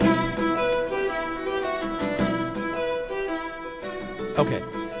Okay.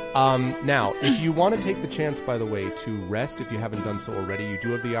 Now, if you want to take the chance, by the way, to rest, if you haven't done so already, you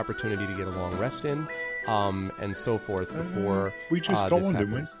do have the opportunity to get a long rest in, and so forth before we just got one,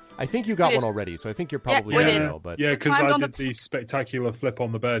 didn't we? I think you got one already, so I think you're probably we ready did. to go. But Yeah, because I did the spectacular flip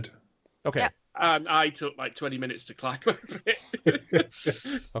on the bed. okay. Yeah. And I took like 20 minutes to climb over it.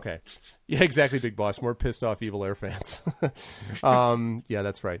 Okay. Yeah, exactly, Big Boss. More pissed off Evil Air fans. Yeah,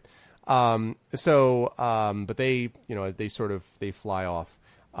 that's right. But they, they sort of, they fly off.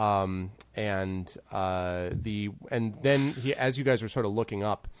 And then as you guys are sort of looking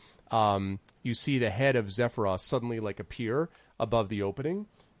up, you see the head of Zephyros suddenly like appear above the opening.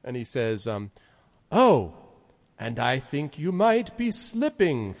 And he says, "Oh, and I think you might be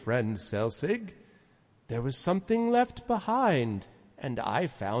slipping, friend Selsig. There was something left behind, and I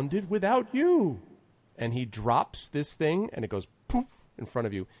found it without you." And he drops this thing, and it goes poof in front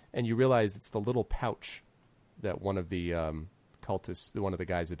of you, and you realize it's the little pouch that one of the cultists, one of the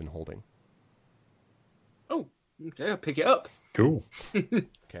guys had been holding. Oh, okay, I'll pick it up. Cool.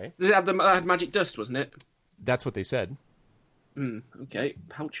 Okay. Does it have had magic dust, wasn't it? That's what they said. Okay,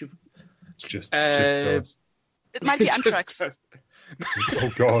 pouch of... Just It might be anthrax.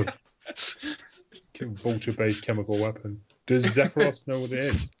 oh god. Vulture-based chemical weapon. Does Zephyros know what it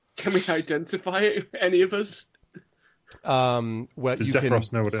is? Can we identify it, any of us? Well, Does you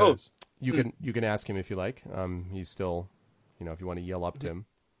Zephyros know what it is? You can ask him if you like. He's still, if you want to yell up to him.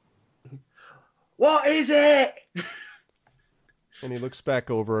 What is it? And he looks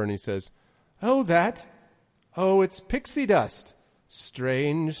back over and he says, "Oh, that? Oh, it's pixie dust.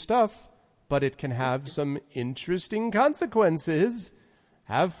 Strange stuff, but it can have some interesting consequences.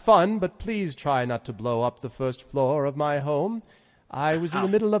 Have fun, but please try not to blow up the first floor of my home. I was in the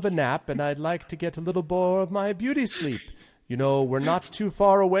middle of a nap, and I'd like to get a little more of my beauty sleep. We're not too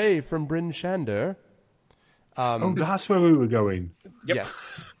far away from Bryn Shander." Oh, that's where we were going. Yep.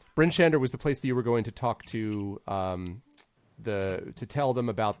 Yes. Bryn Shander was the place that you were going to talk to to tell them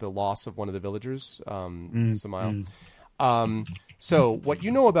about the loss of one of the villagers, Samael. So what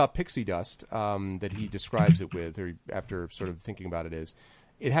you know about pixie dust that he describes it with, or after sort of thinking about it, is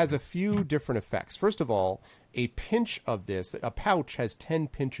it has a few different effects. First of all, a pinch of this, a pouch has 10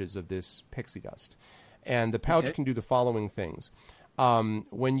 pinches of this pixie dust. And the pouch can do the following things.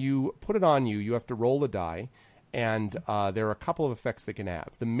 When you put it on you, you have to roll a die, and there are a couple of effects that can have.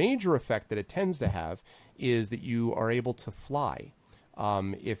 The major effect that it tends to have is that you are able to fly.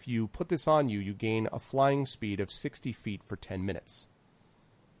 If you put this on you, you gain a flying speed of 60 feet for 10 minutes.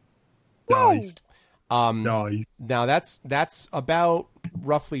 Nice. Nice. Now that's about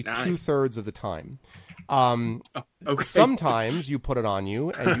roughly 2/3 of the time. Okay. Sometimes you put it on you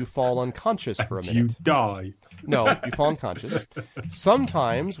and you fall unconscious for a minute. You die. No, you fall unconscious.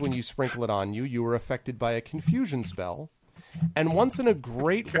 Sometimes when you sprinkle it on you, you are affected by a confusion spell. And once in a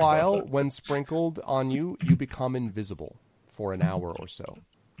great while, when sprinkled on you, you become invisible for an hour or so.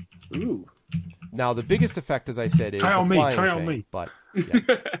 Ooh. Now, the biggest effect, as I said, is Try the on me, flying try thing. on me. But,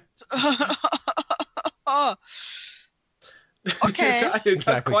 yeah. Okay. That's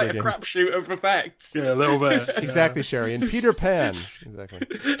Exactly, quite a Gideon. crapshoot of effects. Yeah, a little bit. Exactly, Sherry. And Peter Pan. Exactly.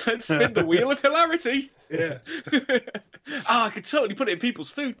 Let's spin the wheel of hilarity. Yeah. I could totally put it in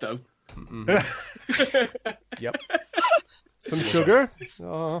people's food, though. Yep. Some sugar.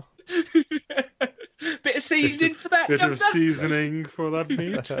 Oh. Bit of seasoning for that, Bit of governor. seasoning for that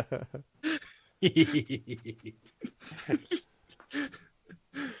meat.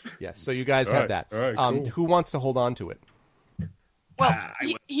 Yes, so you guys have that. All right, cool. Who wants to hold on to it? Well,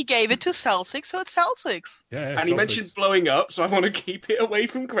 he gave it to Celsix, so it's Celsix. Yeah, And he mentioned blowing up, so I want to keep it away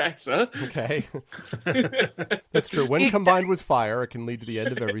from Greta. Okay. That's true. When combined with fire, it can lead to the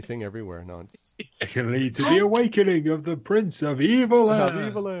end of everything everywhere. No, it can lead to the awakening of the Prince of Evil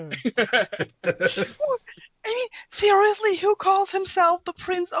Air. I mean, seriously, who calls himself the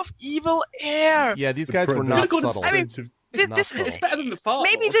Prince of Evil Air? Yeah, these guys were not subtle. I mean, Not It's better than the fart.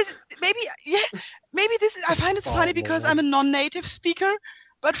 maybe this. I find it funny because I'm a non-native speaker,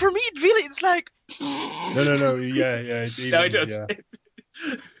 but for me, it really, it's like. No. Yeah. it does.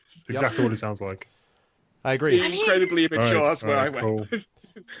 Yeah. Exactly what it sounds like. I agree. Incredibly immature, that's where I went. Cool.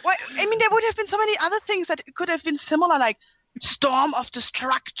 What? I mean, there would have been so many other things that could have been similar, like Storm of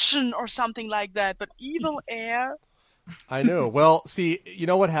Destruction or something like that, but Evil Air. I know. Well, see, you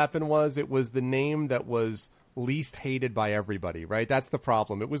know what happened was it was the name that was least hated by everybody, right? That's the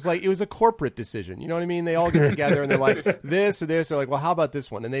problem. It was a corporate decision. You know what I mean? They all get together and they're like, this or this. They're like, well, how about this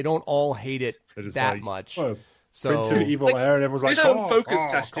one? And they don't all hate it that much. Well, so Prince of Evil Air, and everyone's like, His own focus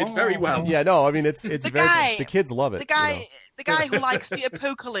tested very well. yeah, no, I mean, it's The very, guy- the kids love it. The guy who likes the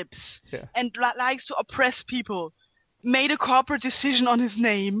apocalypse Yeah. and likes to oppress people. made a corporate decision on his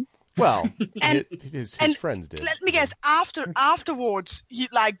name. Well, And- his and friends did. Let me guess. Afterwards, he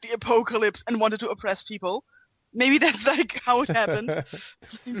liked the apocalypse and wanted to oppress people. Maybe that's like how it happened.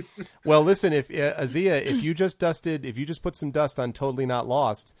 Well, listen, if Azia, if you just put some dust on Totally Not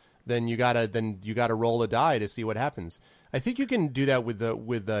Lost, then you gotta roll a die to see what happens. I think you can do that with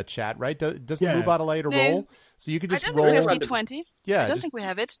the chat, right? Doesn't Mubot allow you to No. roll? So you could I just don't roll. think we have D20. Yeah, I don't just, think we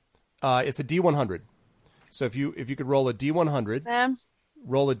have it. it's a D100. So if you could roll a D100,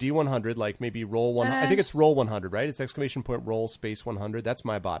 roll a D100, like maybe roll one. I think it's roll 100, right? It's exclamation point roll space 100. That's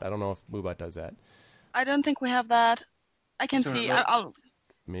my bot. I don't know if Mubot does that. I don't think we have that. I can Sorry, see. no. I'll.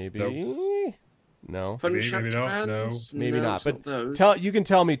 Maybe. Nope. No. Fun Maybe shack not, bands? Maybe No, not. it's But those. you can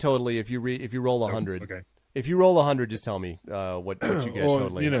tell me totally if you roll 100. Okay. If you roll 100, just tell me what you get Or,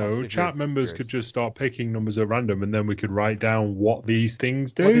 totally. you if chat you're members curious. could just start picking numbers at random, and then we could write down what these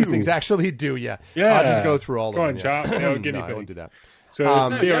things do. What these things actually do, yeah. Yeah. I'll just go through all Go of on, them. Yeah. chat. Yeah, guinea No, I pig. won't do that. So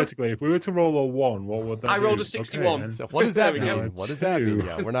Um, theoretically, if we were to roll a 1, what would that I do? rolled a 61. Okay, So what does that There we go. mean? What does that mean? Two.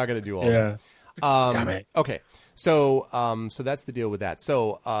 Yeah, we're not going to do all yeah. that. Damn it. Okay. So that's the deal with that.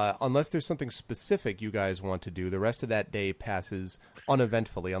 So unless there's something specific you guys want to do, the rest of that day passes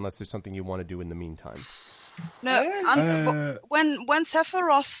uneventfully unless there's something you want to do in the meantime. No. When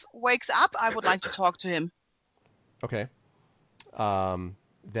Sephiroth wakes up, I would like to talk to him. Okay.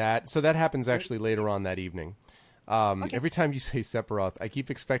 That happens actually later on that evening. Every time you say Sephiroth, I keep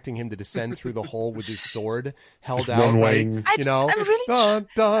expecting him to descend through the hole with his sword held out, One right? wing. I You just, know, I'm really. dun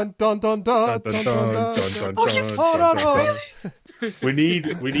dun dun dun dun dun dun dun. Oh, you We need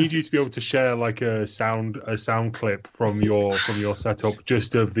you to be able to share like a sound clip from your setup,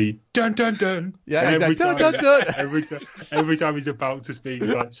 just of the dun dun dun. Yeah, And exactly. Dun, dun, dun. every time he's about to speak,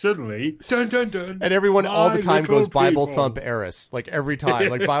 it's like suddenly dun dun dun. And everyone all the My time goes little Bible people. thump Eris. Like every time.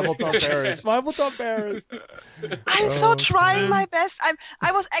 Like Bible thump Eris. Bible thump Eris. I'm so trying my best.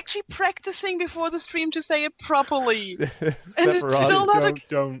 I was actually practicing before the stream to say it properly. Sephiroth. still not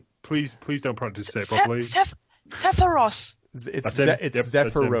a- Please don't practice it Se- properly. Sephiroth. It's That's him. it's Yep,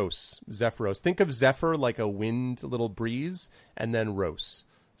 that's him. Zephyros. Think of Zephyr like a wind, little breeze, and then Ros.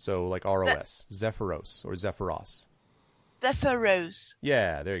 So like ROS. Zephyros or Zephyros. Sephiroth.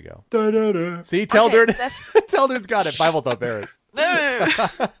 Yeah, there you go. Da, da, da. See, Telderd. Zeph- Telderd's got it. Bible thump Eris. No.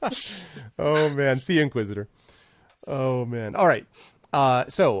 Oh man, see Inquisitor. Oh man. All right.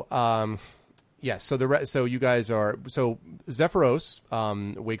 Yes. So you guys are. So Zephyros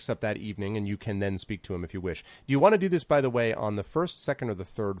wakes up that evening, and you can then speak to him if you wish. Do you want to do this, by the way, on the first, second, or the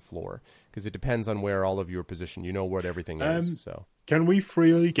third floor? Because it depends on where all of you are positioned. You know where everything is. So. Can we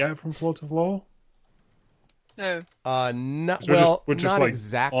freely get from floor to floor? No. Not So we're just not like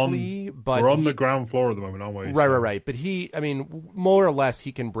exactly, but We're on the ground floor at the moment, aren't we? Right. But more or less,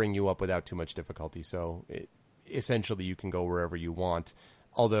 he can bring you up without too much difficulty. So essentially, you can go wherever you want.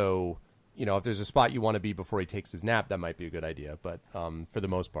 Although, if there's a spot you want to be before he takes his nap, that might be a good idea. But for the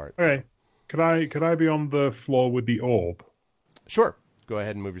most part, Okay. Could I be on the floor with the orb? sure. Go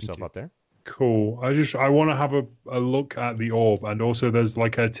ahead and move yourself up there. Cool. I want to have a look at the orb, and also there's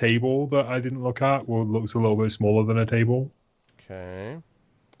like a table that I didn't look at. Well, it looks a little bit smaller than a table. Okay.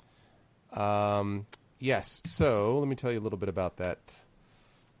 Yes. So let me tell you a little bit about that.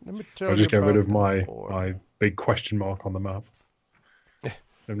 I'll just get rid of my big question mark on the map.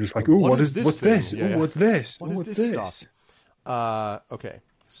 I'm just like, ooh, What what is is this what's thing? this? Yeah, Ooh, yeah. what's this? What Ooh, is what's this this? stuff? Okay.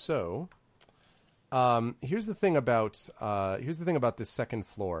 So, here's the thing about this second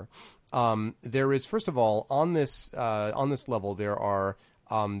floor. There is, first of all, on this level there are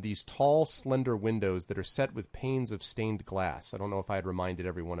these tall, slender windows that are set with panes of stained glass. I don't know if I had reminded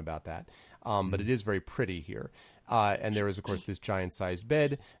everyone about that, but it is very pretty here. And there is, of course, this giant-sized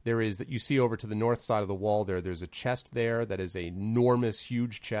bed. There is that you see over to the north side of the wall. There's a chest there that is a enormous,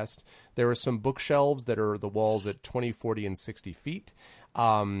 huge chest. There are some bookshelves that are the walls at 20, 40, and 60 feet.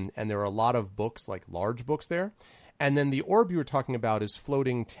 And there are a lot of books, like large books there. And then the orb you were talking about is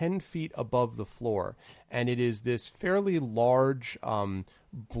floating 10 feet above the floor. And it is this fairly large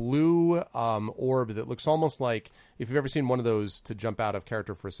blue orb that looks almost like, if you've ever seen one of those, to jump out of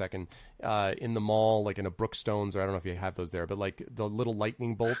character for a second, in the mall, like in a Brookstones, or I don't know if you have those there, but like the little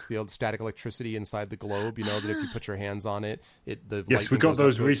lightning bolts, the old static electricity inside the globe, that if you put your hands on it, the Yes, we lightning got goes up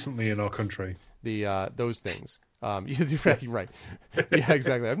those to it. recently in our country. Those things. Right. Yeah,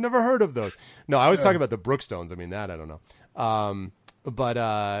 exactly. I've never heard of those. No, I was talking about the Brookstones. I mean, that I don't know.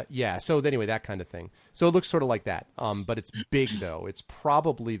 Yeah. So anyway, that kind of thing. So it looks sort of like that. But it's big though. It's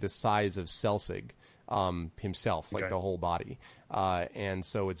probably the size of Celsig himself, like Okay. the whole body. And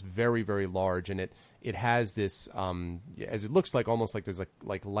so it's very, very large, and it has this, as it looks like, almost like there's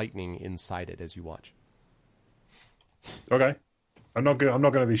like lightning inside it as you watch. Okay. I'm not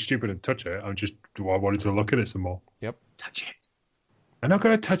gonna be stupid and touch it. I wanted to look at it some more. Yep. Touch it. I'm not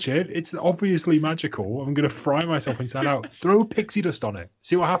gonna touch it. It's obviously magical. I'm gonna fry myself inside out. Throw pixie dust on it.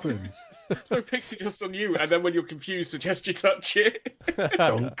 See what happens. Throw pixie dust on you, and then when you're confused, suggest you touch it.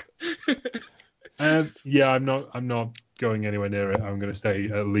 Dunk. Yeah, I'm not going anywhere near it. I'm going to stay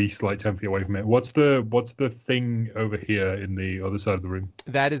at least like 10 feet away from it. What's the thing over here in the other side of the room?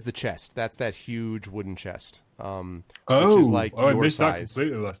 That is the chest. That's that huge wooden chest. Which Oh, is like I your missed that size.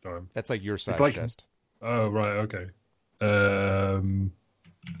 completely last time. That's like your size like- chest. Oh, right, okay.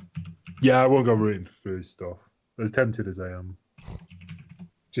 Yeah, I won't go rooting through stuff. As tempted as I am.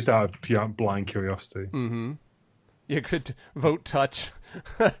 Just out of pure blind curiosity. Mm-hmm. You could vote touch.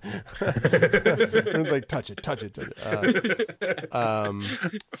 It's like touch it.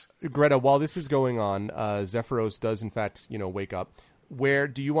 Greta, while this is going on, Zephyros does in fact, wake up. Where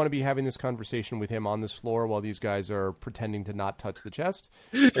do you want to be having this conversation with him on this floor while these guys are pretending to not touch the chest,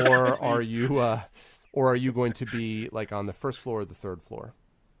 or are you going to be like on the first floor or the third floor?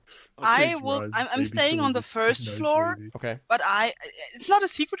 I'm staying on the first floor. Okay. But it's not a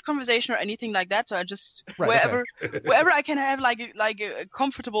secret conversation or anything like that. So I just Right, wherever I can have like a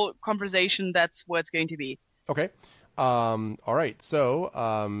comfortable conversation, that's where it's going to be. Okay. All right.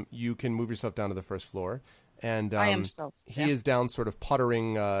 So you can move yourself down to the first floor, and I am still. He is down, sort of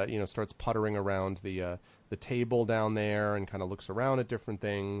puttering. Starts puttering around the table down there, and kind of looks around at different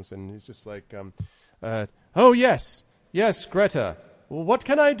things, and he's just like, "Oh yes, Greta. What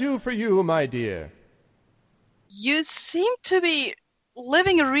can I do for you, my dear?" You seem to be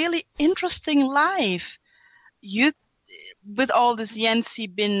living a really interesting life. You, with all this Yancy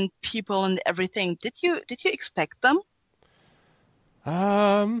bin people and everything, did you expect them?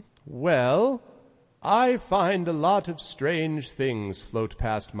 Well, I find a lot of strange things float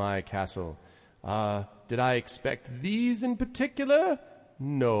past my castle. Did I expect these in particular?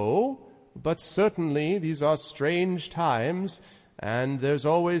 No, but certainly these are strange times. And there's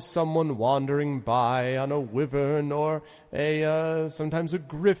always someone wandering by on a wyvern or sometimes a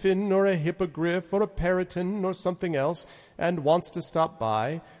griffin or a hippogriff or a peryton or something else and wants to stop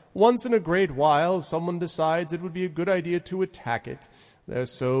by. Once in a great while, someone decides it would be a good idea to attack it. They're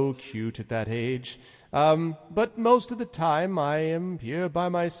so cute at that age. But most of the time, I am here by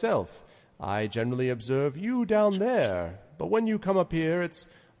myself. I generally observe you down there. But when you come up here, it's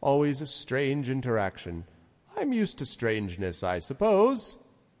always a strange interaction. I'm used to strangeness, I suppose.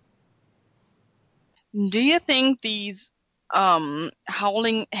 Do you think these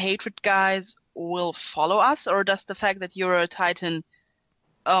howling hatred guys will follow us, or does the fact that you're a Titan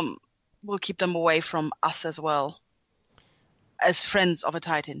will keep them away from us as well, as friends of a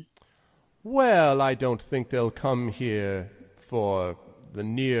Titan? Well, I don't think they'll come here for the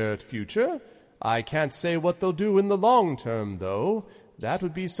near future. I can't say what they'll do in the long term, though. That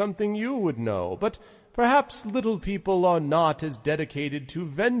would be something you would know. But perhaps little people are not as dedicated to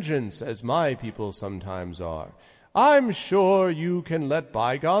vengeance as my people sometimes are. I'm sure you can let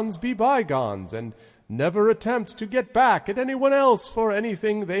bygones be bygones and never attempt to get back at anyone else for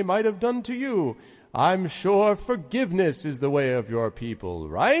anything they might have done to you. I'm sure forgiveness is the way of your people,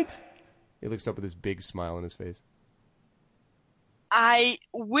 right? He looks up with this big smile on his face. I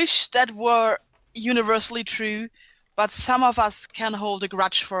wish that were universally true, but some of us can hold a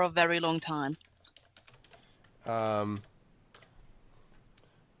grudge for a very long time. And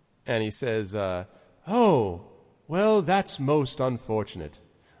he says, "Oh, well, that's most unfortunate.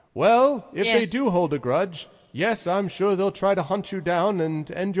 Well, if they do hold a grudge, yes, I'm sure they'll try to hunt you down and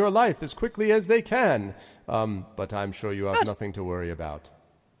end your life as quickly as they can. But I'm sure you have nothing to worry about."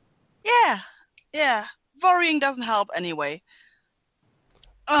 Yeah. Worrying doesn't help anyway.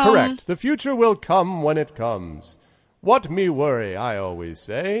 Correct. The future will come when it comes. What me worry, I always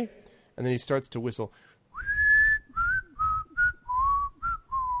say. And then he starts to whistle.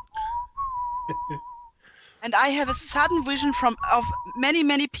 And I have a sudden vision of many,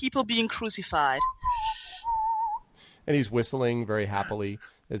 many people being crucified. And he's whistling very happily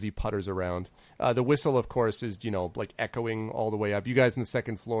as he putters around. The whistle, of course, is, like echoing all the way up. You guys in the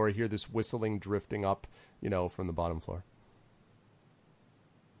second floor hear this whistling drifting up, from the bottom floor.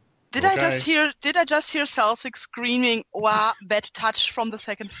 Did I just hear Celsic screaming, "Wow, bad touch" from the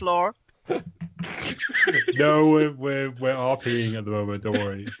second floor? No, we're RPing at the moment. Don't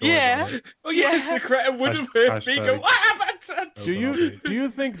worry. Oh yeah, so Greta would have heard me go, bad touch. Do you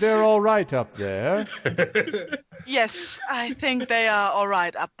think they're all right up there? Yes, I think they are all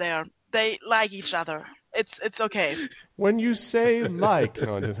right up there. They like each other. It's okay. When you say like, do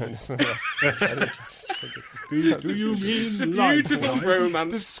you mean It's a beautiful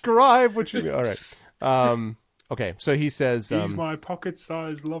romance? Describe what you mean. All right. Okay, so he says... He's my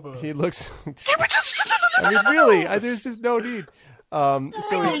pocket-sized lover. He looks... I mean, really, there's just no need. So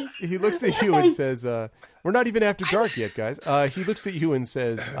he looks at you and says, we're not even after dark yet, guys. He looks at you and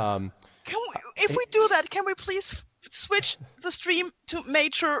says... if we do that, can we please switch the stream to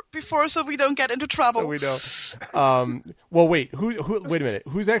Major before so we don't get into trouble? So we know. Well, wait. Wait a minute.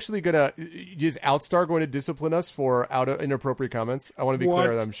 Who's actually gonna? Is Outstar going to discipline us for inappropriate comments? I want to be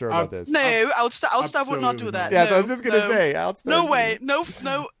clear. I'm sure about this. No, Outstar would not do that. Yeah, no, so I was just gonna say Outstar. No way. No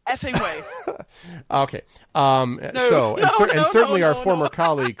effing way. Okay. Certainly our former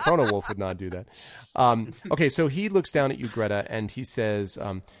colleague Chrono Wolf would not do that. Okay, so he looks down at you, Greta, and he says,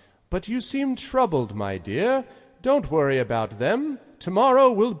 "But you seem troubled, my dear. Don't worry about them.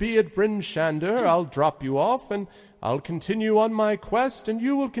 Tomorrow we'll be at Bryn Shander. I'll drop you off, and I'll continue on my quest, and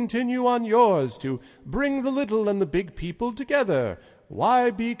you will continue on yours to bring the little and the big people together. Why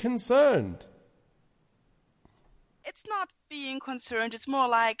be concerned?" It's not being concerned. It's more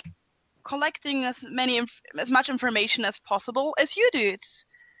like collecting as much information as possible as you do. It's,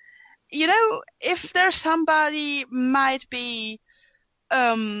 if there's somebody might be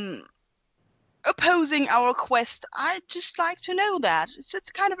opposing our quest, I'd just like to know that. It's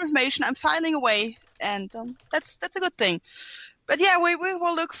kind of information I'm filing away, and that's a good thing. But yeah, we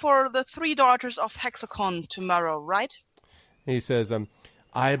will look for the 3 daughters of Hexacon tomorrow, right? He says,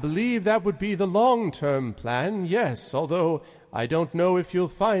 I believe that would be the long-term plan, yes, although I don't know if you'll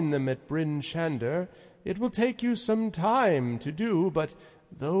find them at Bryn Shander. It will take you some time to do, but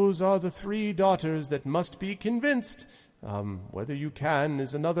those are the 3 daughters that must be convinced. Whether you can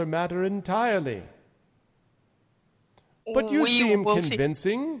is another matter entirely. But you seem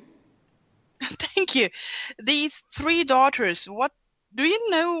convincing. Thank you. These 3 daughters, what do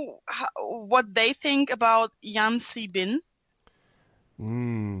you know what they think about Yancy Bin?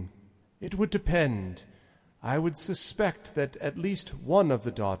 It would depend. I would suspect that at least one of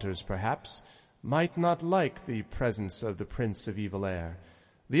the daughters, perhaps, might not like the presence of the Prince of Evil Air.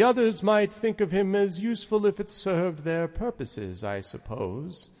 The others might think of him as useful if it served their purposes, I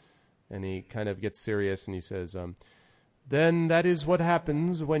suppose. And he kind of gets serious and he says, then that is what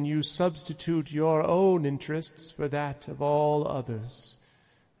happens when you substitute your own interests for that of all others,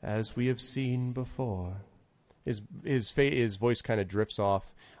 as we have seen before. His voice kind of drifts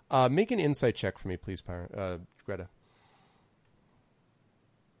off. Make an insight check for me, please, Greta.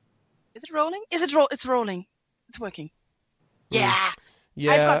 Is it rolling? It's rolling. It's working. Yeah.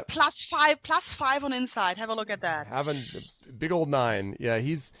 Yeah. I've got +5 on insight. Have a look at that. Having a big old 9. Yeah,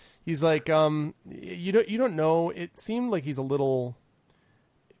 he's like, you don't know. It seemed like he's a little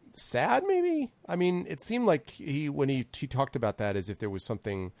sad, maybe. I mean, it seemed like when he talked about that as if there was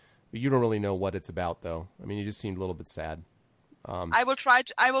something. You don't really know what it's about, though. I mean, he just seemed a little bit sad. I will try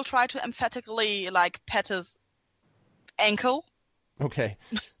to emphatically pet his ankle. Okay.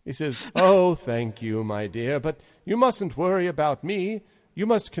 He says, "Oh, thank you, my dear, but you mustn't worry about me. You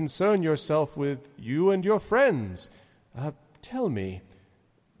must concern yourself with you and your friends. Tell me,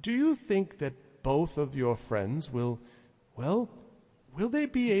 do you think that both of your friends will they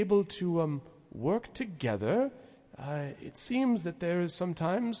be able to work together? It seems that there is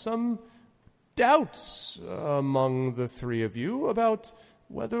sometimes some doubts among the 3 of you about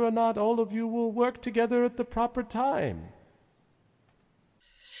whether or not all of you will work together at the proper time."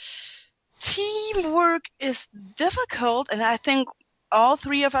 Teamwork is difficult, and I think all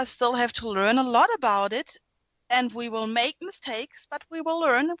 3 of us still have to learn a lot about it, and we will make mistakes, but we will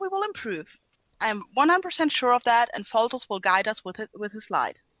learn and we will improve. I'm 100% sure of that, and Foltos will guide us with his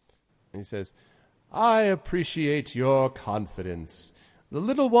light. He says, "I appreciate your confidence. The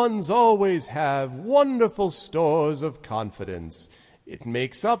little ones always have wonderful stores of confidence. It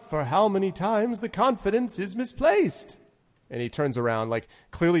makes up for how many times the confidence is misplaced." And he turns around,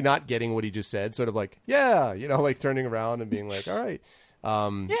 clearly not getting what he just said, sort of yeah, turning around and being like, all right.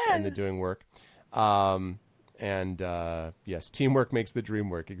 And then doing work. Yes, teamwork makes the dream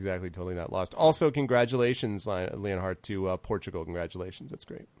work. Exactly, totally not lost. Also, congratulations, Leonhardt, to Portugal. Congratulations. That's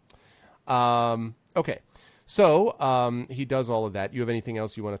great. Okay. So he does all of that. You have anything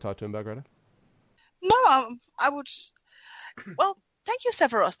else you want to talk to him about, Greta? No, I would just... Well, thank you,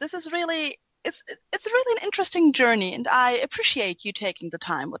 Severus. This is really... It's really an interesting journey, and I appreciate you taking the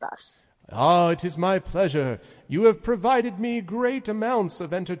time with us. It is my pleasure. You have provided me great amounts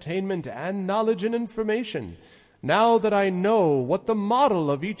of entertainment and knowledge and information. Now that I know what the model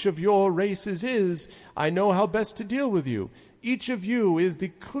of each of your races is, I know how best to deal with you. Each of you is the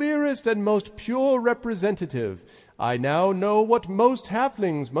clearest and most pure representative. I now know what most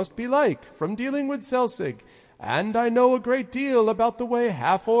halflings must be like from dealing with Selsig. and I know a great deal about the way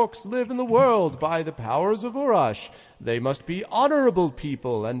half-orcs live in the world by the powers of Urash. They must be honorable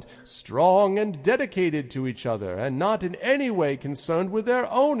people and strong and dedicated to each other, and not in any way concerned with their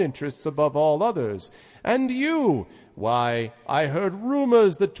own interests above all others. And you, why, I heard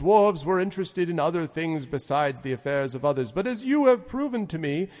rumors that dwarves were interested in other things besides the affairs of others, but as you have proven to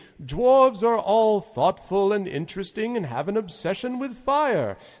me, dwarves are all thoughtful and interesting and have an obsession with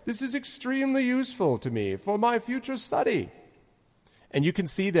fire. This is extremely useful to me for my future study. And you can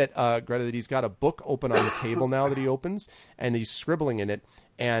see that, Greta, that he's got a book open on the table now that he opens, and he's scribbling in it,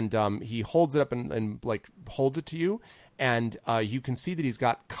 and he holds it up and like holds it to you, and you can see that he's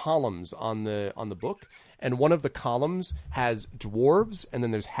got columns on the book, and one of the columns has dwarves, and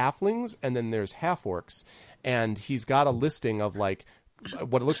then there's halflings, and then there's half-orcs, and he's got a listing of like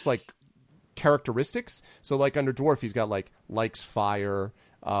what it looks like characteristics. So like under dwarf, he's got like likes fire,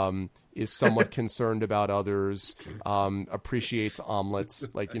 is somewhat concerned about others, appreciates omelets,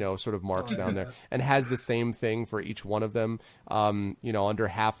 like, sort of marks down there, and has the same thing for each one of them. Under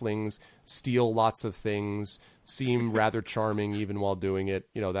halflings, steal lots of things, seem rather charming even while doing it,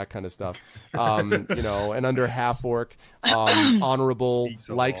 that kind of stuff. And under half-orc, honorable,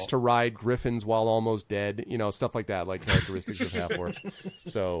 likes to ride griffins while almost dead, stuff like that, like characteristics of half-orcs.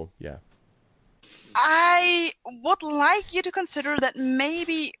 So, yeah. I would like you to consider that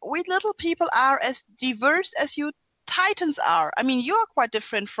maybe we little people are as diverse as you Titans are. I mean, you are quite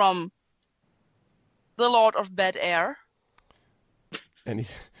different from the Lord of Bad Air. And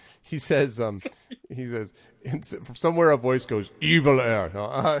he says, somewhere a voice goes, evil air.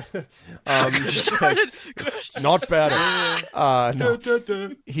 No, says, it's not bad. No.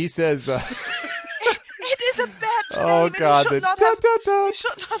 He says, it is a bad name. Oh God!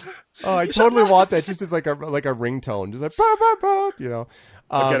 I totally want that just as like a ringtone, just like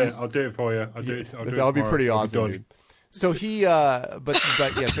I'll get it. I'll do it for you. That'll be pretty awesome, dude. So he,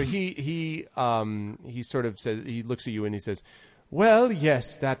 so he sort of says, he looks at you and he says, "Well,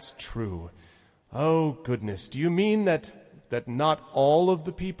 yes, that's true. Oh goodness, do you mean that not all of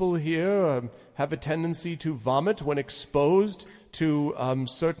the people here have a tendency to vomit when exposed to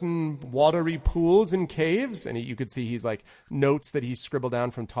certain watery pools and caves?" And you could see he's like notes that he scribbled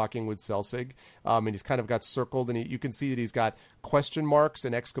down from talking with Selsig, and he's kind of got circled, and you can see that he's got question marks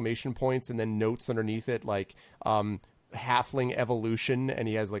and exclamation points, and then notes underneath it like halfling evolution, and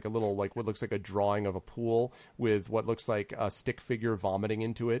he has like a little like what looks like a drawing of a pool with what looks like a stick figure vomiting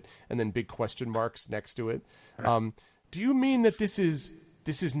into it, and then big question marks next to it. Do you mean that this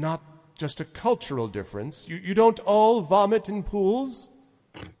is not just a cultural difference? You don't all vomit in pools?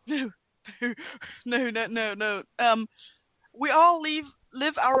 No. We all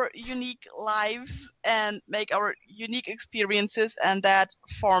live our unique lives and make our unique experiences, and that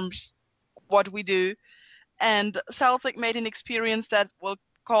forms what we do. And Selsig made an experience that will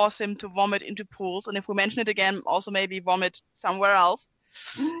cause him to vomit into pools, and if we mention it again, also maybe vomit somewhere else.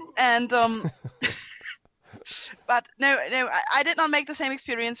 And but no, I did not make the same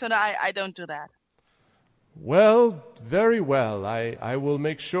experience, and I don't do that. Well, very well. I will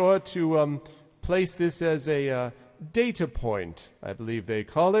make sure to place this as a data point, I believe they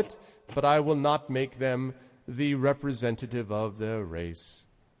call it, but I will not make them the representative of their race.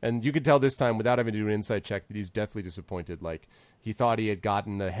 And you could tell this time, without having to do an insight check, that he's definitely disappointed. Like, he thought he had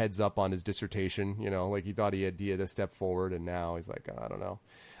gotten a heads up on his dissertation, like he thought he had a step forward, and now he's like, I don't know.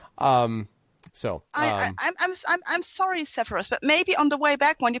 I'm sorry, Severus, but maybe on the way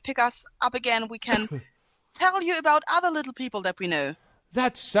back when you pick us up again, we can tell you about other little people that we know.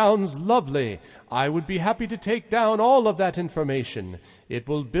 That sounds lovely. I would be happy to take down all of that information. It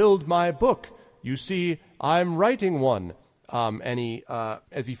will build my book. You see, I'm writing one. And he,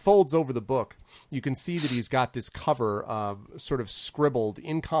 as he folds over the book, you can see that he's got this cover sort of scribbled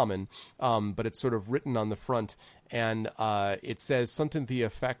in common, but it's sort of written on the front, and it says something to the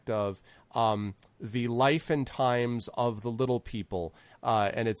effect of the life and times of the little people,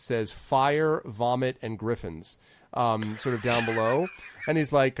 and it says fire, vomit, and griffins, sort of down below. And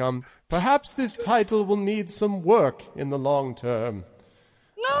he's like, perhaps this title will need some work in the long term.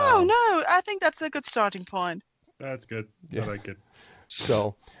 No, I think that's a good starting point. That's good. Yeah. I like it.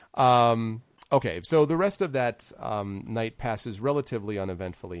 So, okay. So the rest of that night passes relatively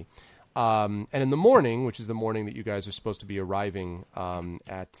uneventfully. And in the morning, which is the morning that you guys are supposed to be arriving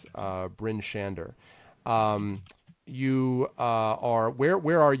at Bryn Shander, you are...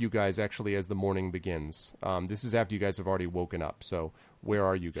 Where are you guys actually as the morning begins? This is after you guys have already woken up. So where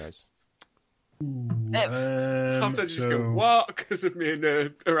are you guys? Sometimes you just go, what? Because of me and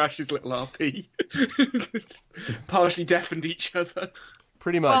Arash's little RP. Partially deafened each other.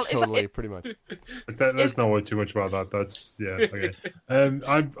 Pretty much, totally, pretty much. Let's not worry too much about that. That's okay.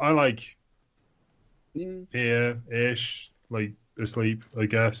 I like here-ish, like asleep, I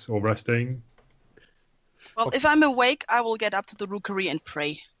guess, or resting. Well, if I'm awake, I will get up to the rookery and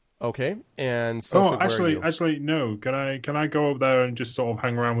pray. Okay, and so actually, no. Can I go up there and just sort of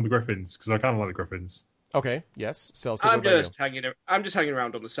hang around with the griffins? Because I kind of like the griffins. Okay, yes. I'm just hanging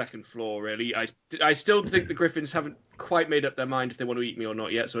around on the second floor, really. I still think the griffins haven't quite made up their mind if they want to eat me or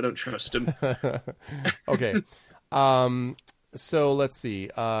not yet, so I don't trust them. Okay. So let's see.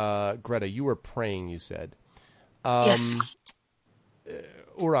 Greta, you were praying, you said. Yes.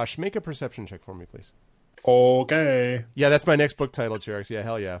 Urash, make a perception check for me, please. Okay. Yeah, that's my next book title, Jerix. Yeah,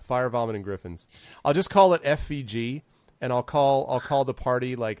 hell yeah. Fire, Vomit, and Griffins. I'll just call it FVG. And I'll call the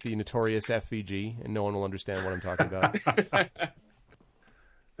party like the notorious FVG, and no one will understand what I'm talking about.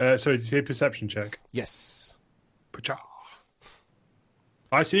 So did you say a perception check? Yes. Pacha.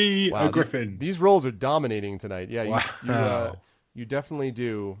 I see a griffin. These rolls are dominating tonight. Yeah, wow. You definitely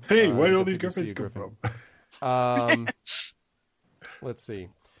do. Hey, where do all these griffins come from? Let's see.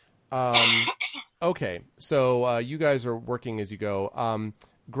 Okay, so you guys are working as you go.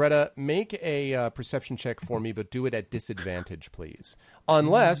 Greta, make a perception check for me, but do it at disadvantage, please.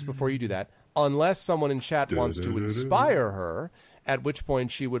 Unless, before you do that, unless someone in chat wants to inspire her, at which point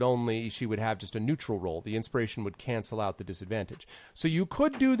she would have just a neutral roll. The inspiration would cancel out the disadvantage. So you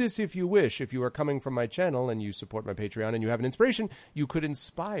could do this if you wish. If you are coming from my channel and you support my Patreon and you have an inspiration, you could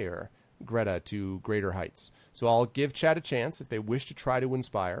inspire Greta to greater heights. So I'll give chat a chance if they wish to try to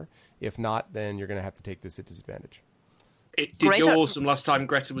inspire. If not, then you're going to have to take this at disadvantage. It did go awesome last time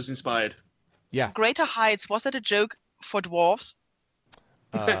Greta was inspired. Yeah. Greater heights. Was that a joke for dwarves?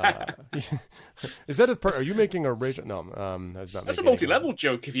 Is that are you making a racial? No, I was not. That's a multi-level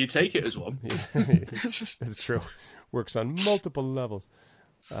joke if you take it as one. That's true. Works on multiple levels.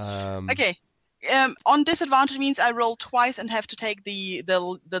 Okay. On disadvantage means I roll twice and have to take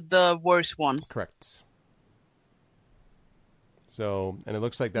the worst one. Correct. So, and it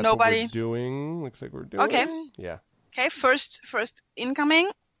looks like that's Nobody. What we're doing. Looks like we're doing. Okay. Yeah. Okay, first incoming.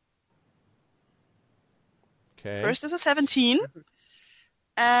 Okay. First is a 17.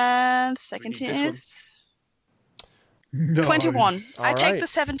 And second is 21. I take the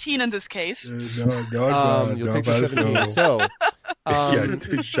 17 in this case. You'll take the 17. So,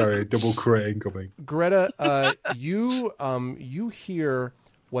 sorry, double crit incoming. Greta, you hear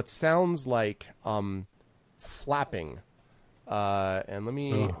what sounds like flapping. And let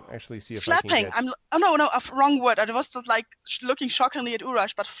me actually see if flapping. I can get... No, wrong word. I was just like looking shockingly at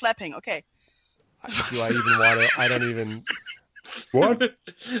Urash, but flapping. Okay. Do I even want to? I don't even. What?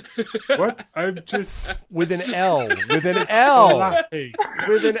 What? I'm just with an L. With an L.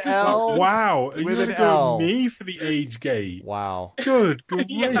 With an L. Wow. With an L. Me for the age gate. Wow. Good. Wow.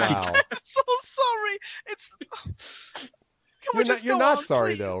 I'm so sorry. It's. You're not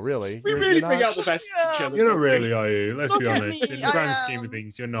sorry, though, really. We really bring out the best. Yeah. You're not really, are you? Let's be honest. Me. In the grand scheme of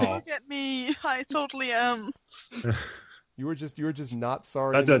things, you're not. Look at me. I totally am. You were just not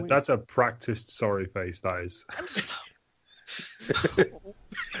sorry. That's a practiced sorry face, that is. I'm so...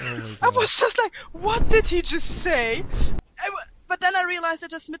 I was just like, what did he just say? But then I realized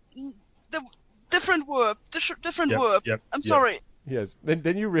it just the different verb. I'm sorry. Yes.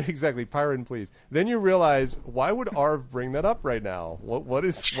 Then you exactly, Pyron, please. Then you realize, why would Arv bring that up right now? What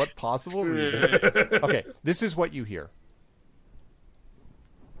possible reason? Okay, this is what you hear.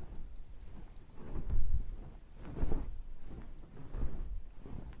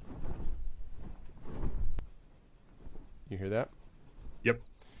 You hear that? Yep.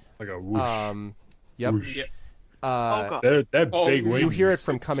 Like a whoosh. Yep. Whoosh. Yep. They're big wings. You hear it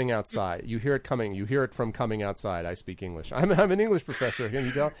from coming outside. You hear it from coming outside. I speak English. I'm an English professor. Can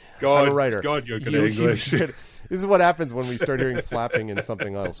you tell? I'm a writer. God, you're good at English. This is what happens when we start hearing flapping and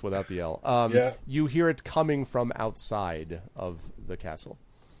something else without the L. You hear it coming from outside of the castle.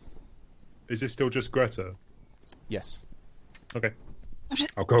 Is this still just Greta? Yes. Okay.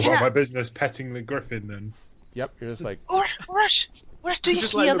 I'll go about my business petting the griffin then. Yep. You're just like. Rush. Do you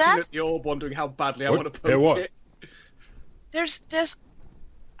just hear that? At the orb, wondering how badly I want to poke it. There's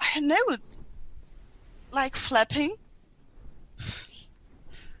I don't know, like flapping.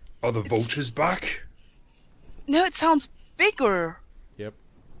 Are the vultures back? No, it sounds bigger. Yep.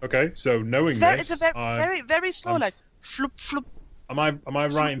 Okay, so knowing this, it's very, very slow, like floop, floop. Am I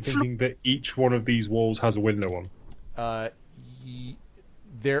right in thinking that each one of these walls has a window on?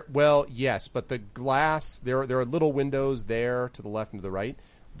 Yes, but the glass there are little windows there to the left and to the right,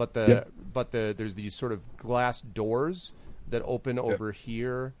 but there's these sort of glass doors that open over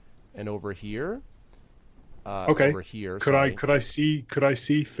here and over here. Okay. over here. Could I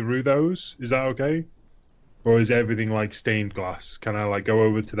see through those? Is that okay? Or is everything like stained glass? Can I like go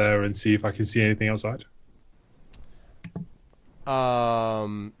over to there and see if I can see anything outside?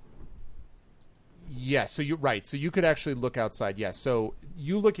 Yes, so so you could actually look outside. Yes. So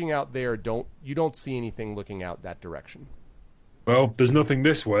you looking out there you don't see anything looking out that direction. Well, there's nothing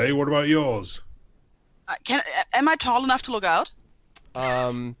this way. What about yours? Am I tall enough to look out?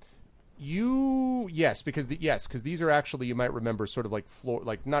 Yes, because these are actually, you might remember, sort of like floor,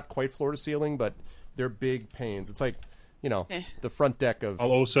 like not quite floor to ceiling, but they're big panes. It's like, the front deck of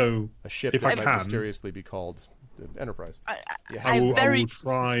I'll also a ship if that I might can, mysteriously be called the Enterprise. I will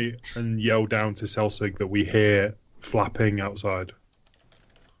try and yell down to Celsig that we hear flapping outside.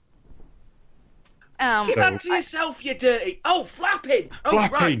 Keep that to yourself, you dirty. Oh, flapping. Oh,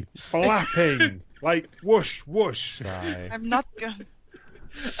 Flapping, right. flapping, like whoosh, whoosh. Sigh. I'm not going.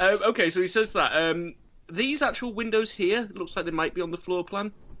 Okay, so he says that. These actual windows here, it looks like they might be on the floor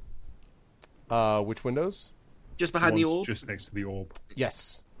plan. Which windows? Just behind the orb? Just next to the orb.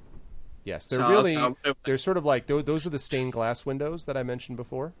 Yes. Yes, they're So, they're sort of like, those are the stained glass windows that I mentioned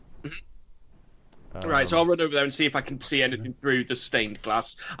before. Right, so I'll run over there and see if I can see anything through the stained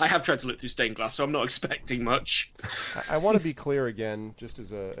glass. I have tried to look through stained glass, so I'm not expecting much. I want to be clear again, just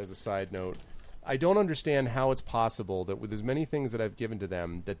as a side note. I don't understand how it's possible that with as many things that I've given to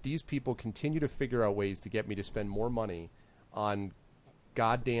them, that these people continue to figure out ways to get me to spend more money on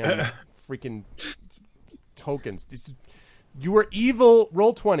goddamn freaking tokens. You are evil.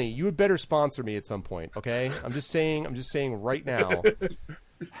 Roll20. You had better sponsor me at some point, okay? I'm just saying right now.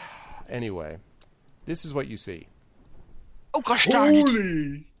 Anyway, this is what you see. Oh gosh darn it!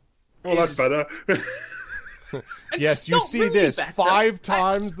 Holy! Oh, that's better. Yes, you see really this better. 5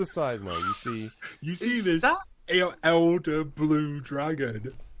 times the size. No, You see Is this that- elder blue dragon.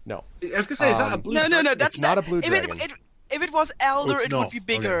 no. I was going to say, is that a blue No, dragon? that's not a blue dragon. If it was elder, it's it not. would be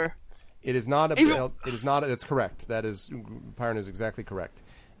bigger. It is not Even- it is not. That's correct. That is, Pyron is exactly correct.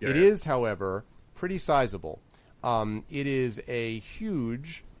 It Yeah. is, however, pretty sizable. It is a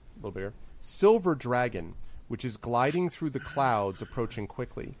huge, a little bigger, silver dragon, which is gliding through the clouds, approaching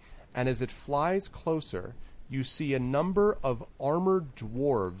quickly. And as it flies closer, you see a number of armored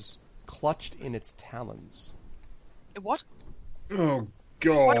dwarves clutched in its talons. What? Oh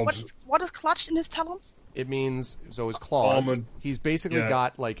God! What is clutched in his talons? It means, so his claws. Almond. He's basically Yeah.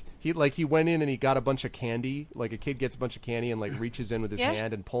 got he went in and he got a bunch of candy. Like a kid gets a bunch of candy and like reaches in with his Yeah.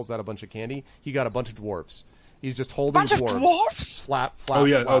 hand and pulls out a bunch of candy. He got a bunch of dwarves. He's just holding Bunch of dwarves. dwarves? Flap. Oh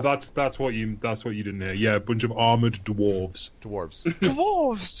yeah. flap. Oh, that's what you didn't hear. Yeah, a bunch of armored dwarves. Dwarves.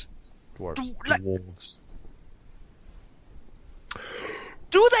 Dwarves. Dwarves. Like, Dwarves.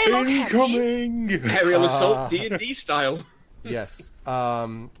 do they look heavy? Incoming. Aerial assault, D&D style. Yes.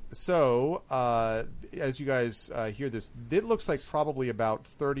 So, as you guys hear this, it looks like probably about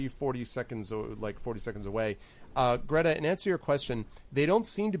 40 seconds away. Greta, in answer to your question, they don't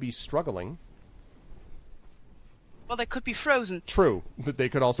seem to be struggling. Well, they could be frozen. True, but they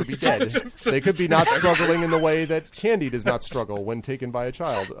could also be dead. They could be not struggling in the way that candy does not struggle when taken by a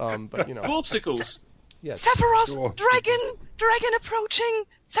child. But Dwarfsicles. yes. Sephiroth, Dwarf. dragon approaching.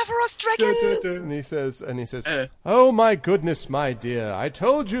 Sephiroth, dragon. And he says, "Oh my goodness, my dear! I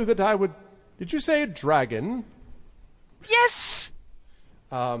told you that I would." Did you say a dragon? Yes.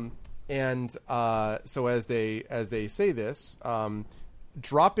 And so as they say this,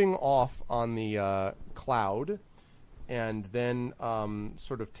 dropping off on the cloud, and then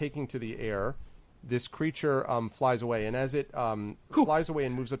sort of taking to the air, this creature flies away. And as it flies away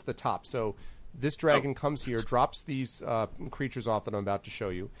and moves up to the top, so this dragon comes here, drops these creatures off that I'm about to show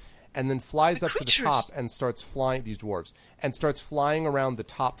you, and then flies up to the top and starts flying, these dwarves, and starts flying around the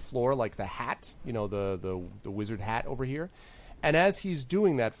top floor like the hat, the wizard hat over here. And as he's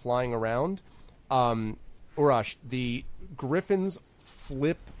doing that, flying around, Urash, the griffins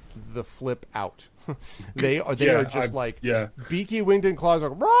flip out. they are just beaky winged and claws,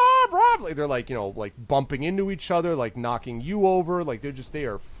 like rah, rah, like they're like like bumping into each other, like knocking you over, like they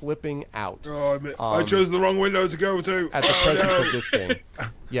are flipping out. Oh, I chose the wrong window to go to. At the presence of this thing.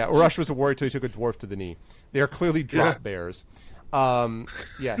 Yeah, Urash was worried till he took a dwarf to the knee. They are clearly drop bears.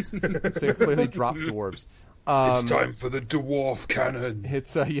 Yes, so they're clearly drop dwarves. It's time for the dwarf cannon.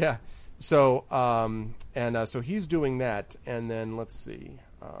 It's yeah. So so he's doing that, and then let's see.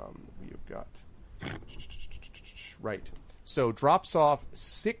 We've got right. So drops off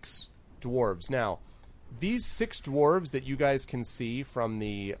 6 dwarves. Now, these 6 dwarves that you guys can see from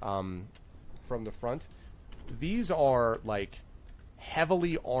the front, these are like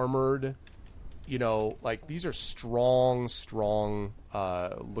heavily armored. Like these are strong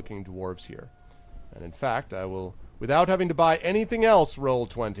looking dwarves here. And in fact, I will, without having to buy anything else, roll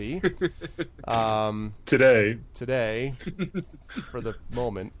 20. Today, for the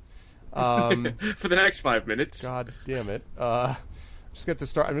moment. For the next 5 minutes. God damn it. Just got to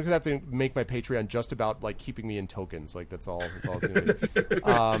start. I'm just gonna have to make my Patreon just about like keeping me in tokens. Like that's all it's gonna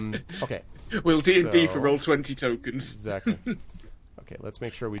be. Okay. We'll D&D for roll 20 tokens. Exactly. Okay, let's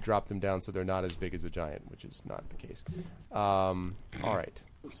make sure we drop them down so they're not as big as a giant, which is not the case. All right.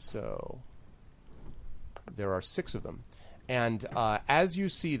 So there are 6 of them, and as you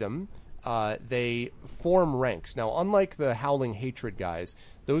see them, they form ranks. Now, unlike the Howling Hatred guys,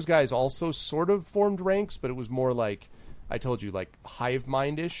 those guys also sort of formed ranks, but it was more like, I told you, like hive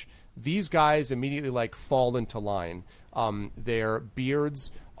mind-ish. These guys immediately like fall into line. Their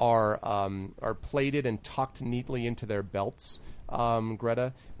beards are plaited and tucked neatly into their belts,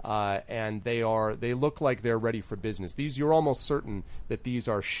 Greta, and they look like they're ready for business. You're almost certain that these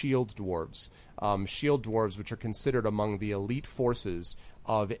are shield dwarves. Shield dwarves, which are considered among the elite forces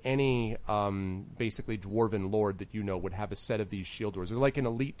of any basically dwarven lord that you know would have a set of these shield dwarves. They're like an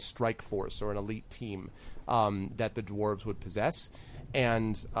elite strike force or an elite team that the dwarves would possess.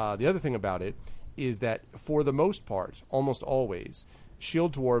 And the other thing about it is that for the most part, almost always,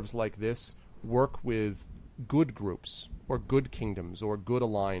 shield dwarves like this work with good groups or good kingdoms or good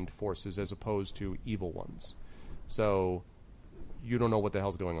aligned forces as opposed to evil ones. So you don't know what the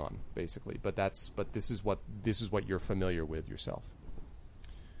hell's going on, basically. But this is what you're familiar with yourself.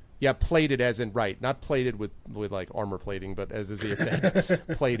 Yeah, plated as in, right, not plated with like armor plating, but as Isaiah said,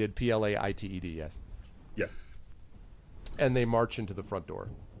 plated, P-L-A-I-T-E-D, yes. Yeah. And they march into the front door.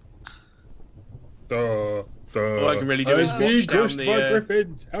 All I can really do is watch down the...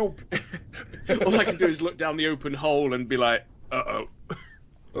 Griffins, help! All I can do is look down the open hole and be like, uh-oh.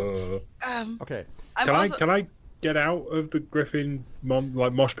 Okay. Can I get out of the Griffin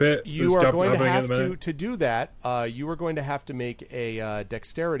mosh pit? You are going to have to do that. You are going to have to make a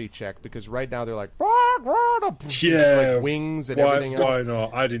dexterity check because right now they're like, like wings and everything else. Why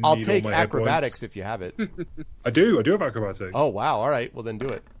not? I'll take acrobatics if you have it. I do have acrobatics. Oh wow! All right, well then do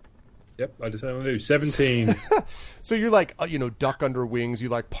it. Yep, I decided to do 17. So you're like, duck under wings. You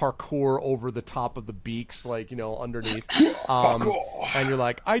like parkour over the top of the beaks, like, underneath. And you're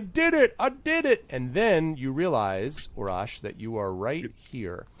like, I did it. And then you realize, Urash, that you are right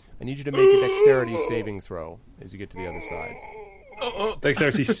here. I need you to make a dexterity saving throw as you get to the other side.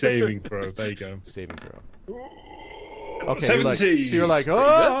 Dexterity saving throw. There you go. Saving throw. Okay, 17. You're like,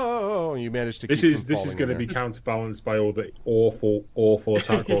 oh, you managed to. This is going to be counterbalanced by all the awful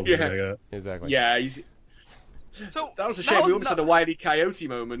attack rolls. Yeah, exactly. Yeah. So that was a shame. We almost had a Wile E. Coyote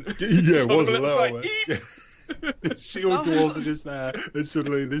moment. Yeah, it was a little. Like, shield dwarves are just there, and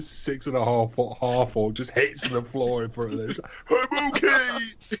suddenly this 6.5 foot half-orc just hits the floor in front of them. Like, I'm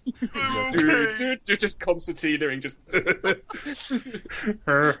okay. Dude, just concertinaing, just.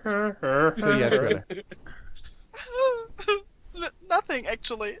 So yes, Greta. Nothing,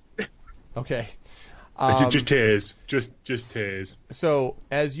 actually. Okay. Just tears. Just tears. So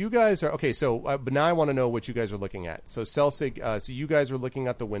as you guys are but now I want to know what you guys are looking at. So Celsig, so you guys are looking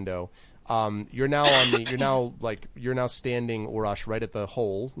at the window. You're now standing, Urash, right at the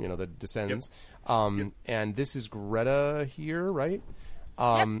hole, that descends. Yep. And this is Greta here, right?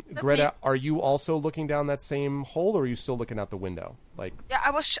 Yep, Greta, me. are you also looking down that same hole, or are you still looking out the window? Like, Yeah,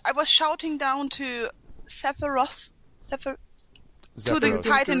 I was shouting down to Sephiroth. To the Zephyros.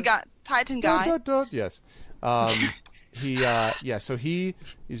 Titan guy. Yes. So he's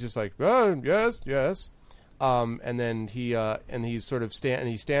just like, oh, yes. And then he sort of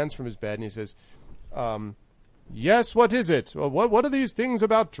stands from his bed and he says, yes, what is it? What are these things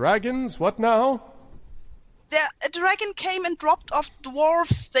about dragons? What now? A dragon came and dropped off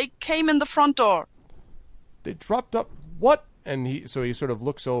dwarves. They came in the front door. They dropped up what? And he sort of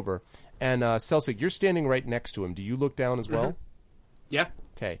looks over. And Celsig, you're standing right next to him. Do you look down as well? Yeah.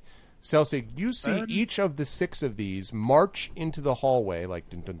 Okay. Celsig, you see each of the 6 of these march into the hallway like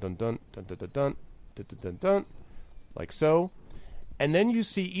dun dun dun dun dun dun dun dun dun dun dun dun, like so. And then you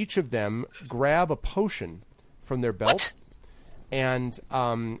see each of them grab a potion from their belt. What? And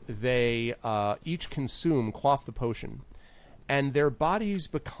they each quaff the potion. And their bodies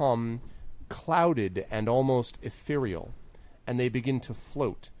become clouded and almost ethereal. And they begin to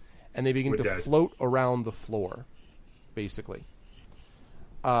float. And they begin to float around the floor, basically.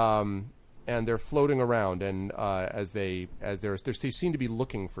 And they're floating around, and as they seem to be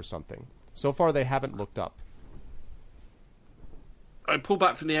looking for something. So far, they haven't looked up. I pull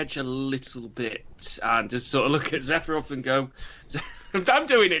back from the edge a little bit and just sort of look at Zephyroth and go, "I'm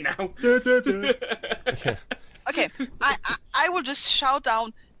doing it now." Okay, I will just shout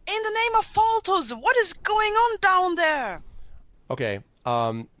down, In the name of Faltos, what is going on down there? Okay.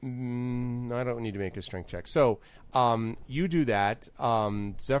 I don't need to make a strength check. So, you do that.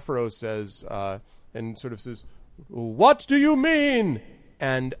 Zephyros says, and sort of says, "What do you mean?"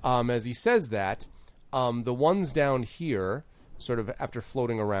 And as he says that, the ones down here, sort of after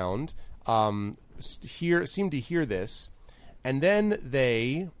floating around, seem to hear this, and then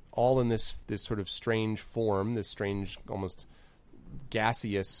they, all in this sort of strange form, this strange, almost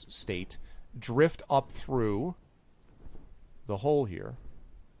gaseous state, drift up through the hole here.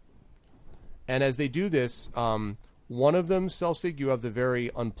 And as they do this, one of them, Selsig, you have the very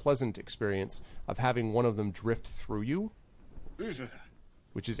unpleasant experience of having one of them drift through you,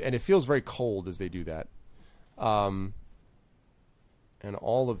 which is, and it feels very cold as they do that. And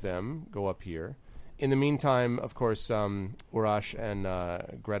all of them go up here. In the meantime, of course, Urash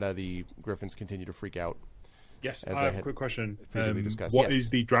and Greta, the griffins, continue to freak out. Yes, I have a quick question. Discussed. What Yes. is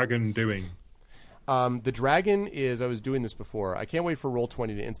the dragon doing? The dragon is, I was doing this before. I can't wait for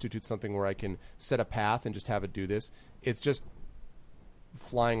Roll20 to institute something where I can set a path and just have it do this. It's just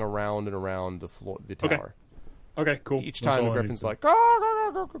flying around and around the floor, the tower. Okay, cool. Each time the griffin's like, go,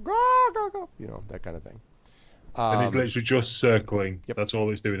 go, go, go, go, go, go, you know, that kind of thing. And it's literally just circling. Yep. That's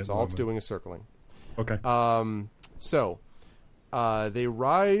all it's doing. That's all it's doing is circling. Okay. So they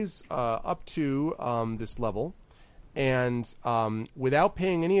rise up to this level, and without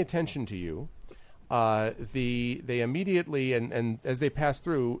paying any attention to you, they immediately, and as they pass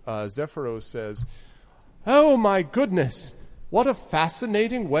through, Zephyros says, "Oh my goodness, what a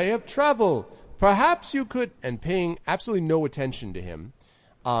fascinating way of travel. Perhaps you could," and paying absolutely no attention to him,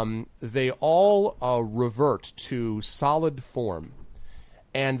 they all revert to solid form.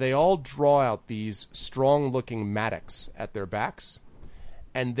 And they all draw out these strong-looking mattocks at their backs,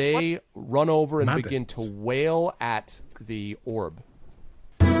 and they run over and begin to wail at the orb.